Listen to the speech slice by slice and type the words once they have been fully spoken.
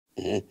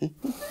Little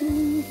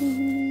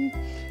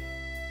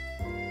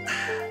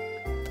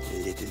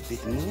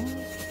bit more.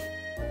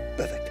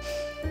 Perfect.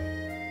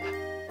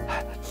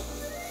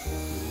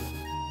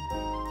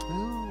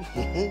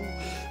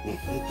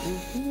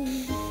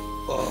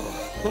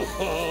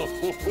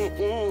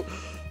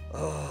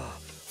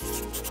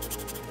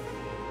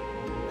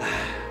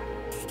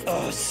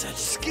 Oh, such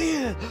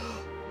skill.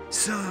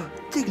 So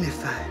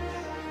dignified.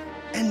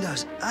 And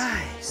those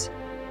eyes,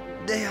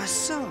 they are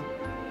so.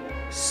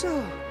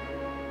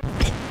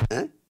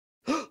 Huh?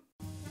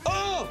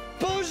 Oh,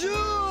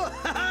 bonjour!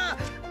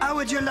 How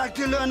would you like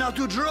to learn how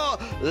to draw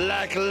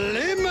like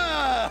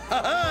Lemur?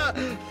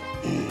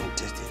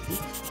 Just a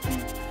bit.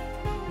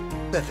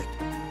 Perfect.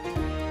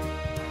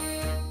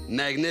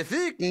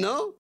 Magnifique,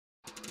 no?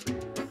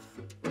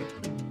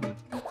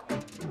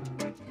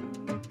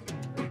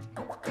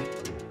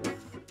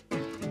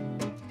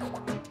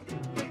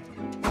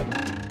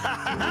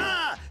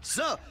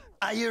 So,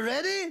 are you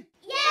ready?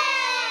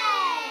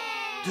 Yay!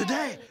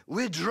 Today,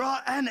 we draw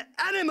an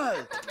animal.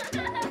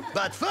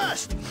 But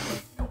first,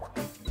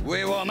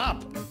 we warm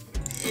up.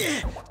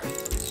 Yeah.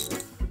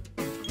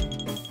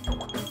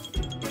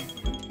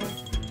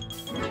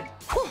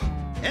 Whew.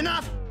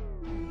 Enough.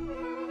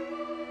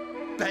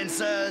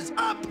 Pencils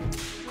up.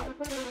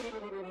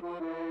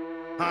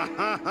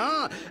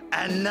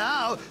 And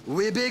now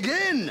we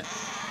begin.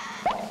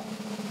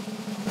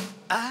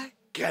 I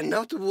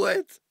cannot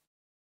wait.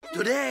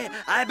 Today,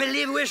 I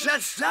believe we shall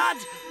start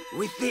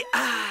with the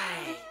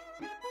eye.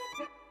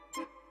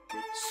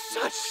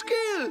 Such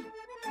skill.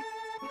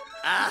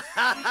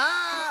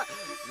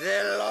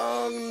 The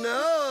long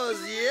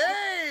nose,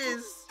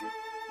 yes.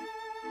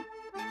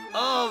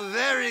 Oh,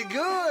 very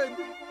good.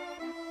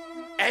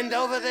 And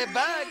over the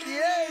back,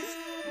 yes.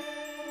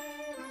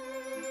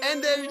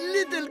 And a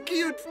little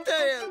cute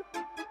tail.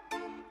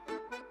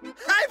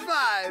 High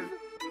five.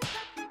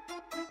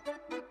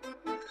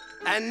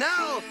 And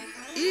now,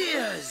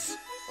 ears.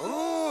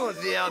 Oh,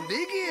 they are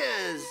big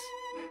ears.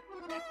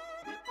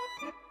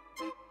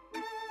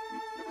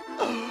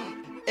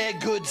 A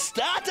good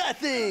start, I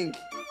think.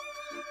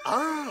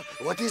 Ah,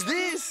 what is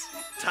this?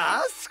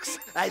 Tusks?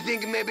 I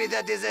think maybe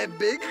that is a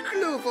big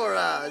clue for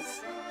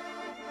us.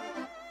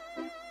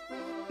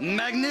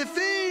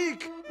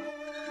 Magnifique!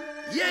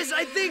 Yes,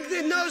 I think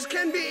the nose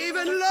can be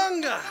even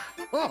longer.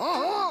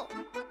 Oh,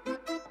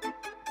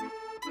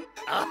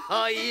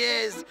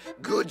 yes,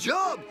 good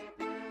job.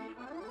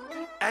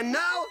 And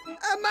now,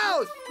 a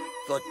mouth.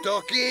 For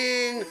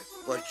talking,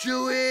 for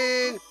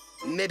chewing,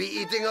 maybe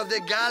eating of the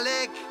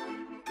garlic.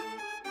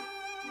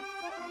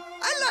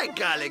 I like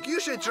garlic. You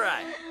should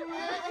try.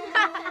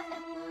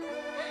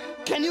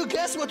 Can you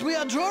guess what we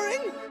are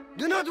drawing?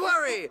 Do not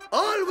worry.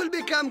 All will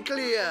become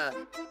clear.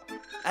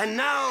 And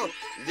now,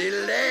 the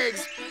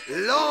legs.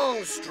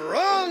 Long,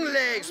 strong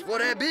legs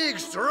for a big,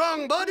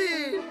 strong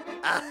body.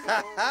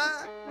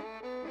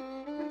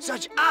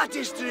 Such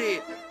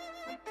artistry.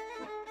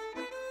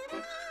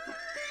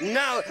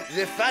 Now,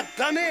 the fat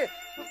tummy,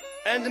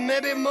 and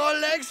maybe more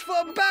legs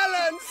for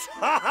balance.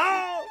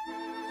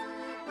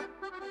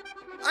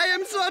 I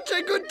am such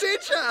a good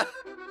teacher.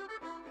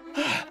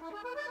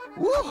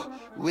 Woo,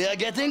 we are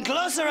getting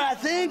closer, I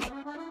think.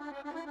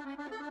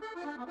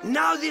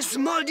 Now the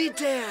small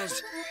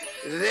details.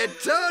 The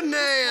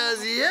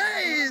toenails,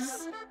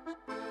 yes.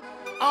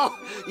 Oh,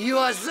 you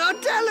are so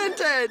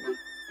talented.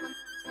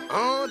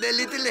 Oh, the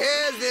little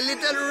hairs, the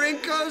little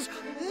wrinkles.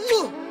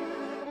 Woo.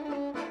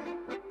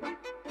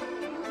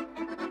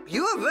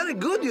 You are very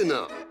good, you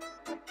know.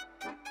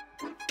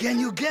 Can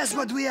you guess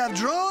what we have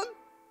drawn?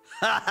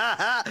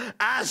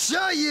 I'll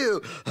show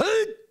you.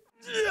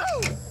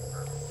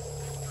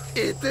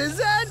 It is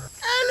an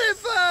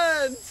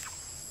elephant.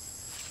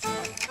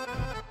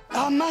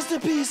 Our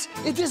masterpiece.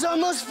 It is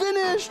almost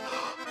finished.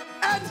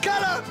 And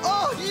color.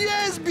 Oh,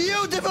 yes,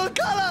 beautiful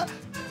color.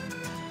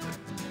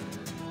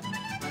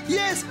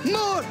 Yes,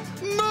 more.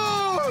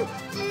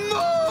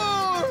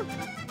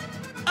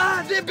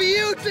 Ah, the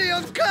beauty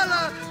of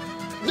color.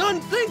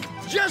 Don't think,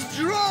 just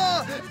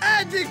draw.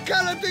 Add the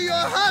color to your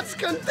heart's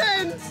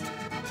content.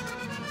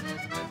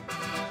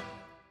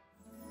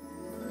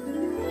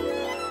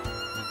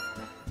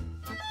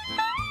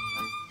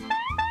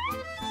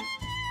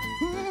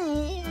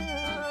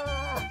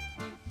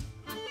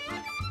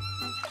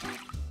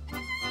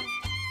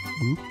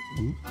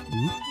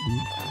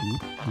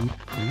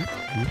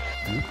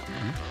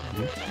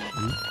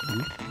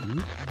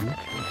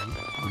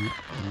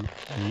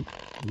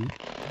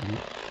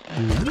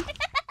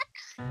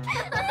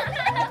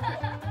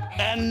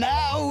 And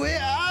now we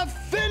are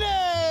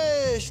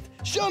finished!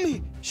 Show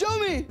me!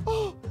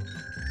 Oh,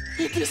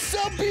 it is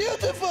so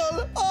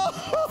beautiful!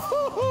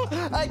 Oh,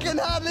 I can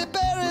hardly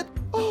bear it!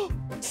 Oh,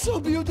 so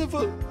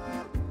beautiful!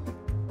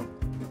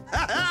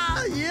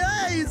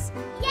 Yes!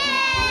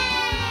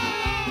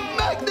 Yay!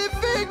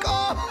 Magnifique!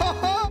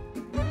 Oh,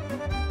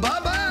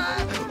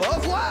 bye-bye! Au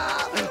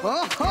revoir!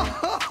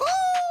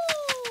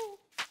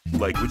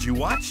 Like what you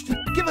watched?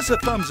 Give us a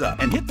thumbs up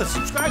and hit the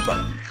subscribe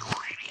button.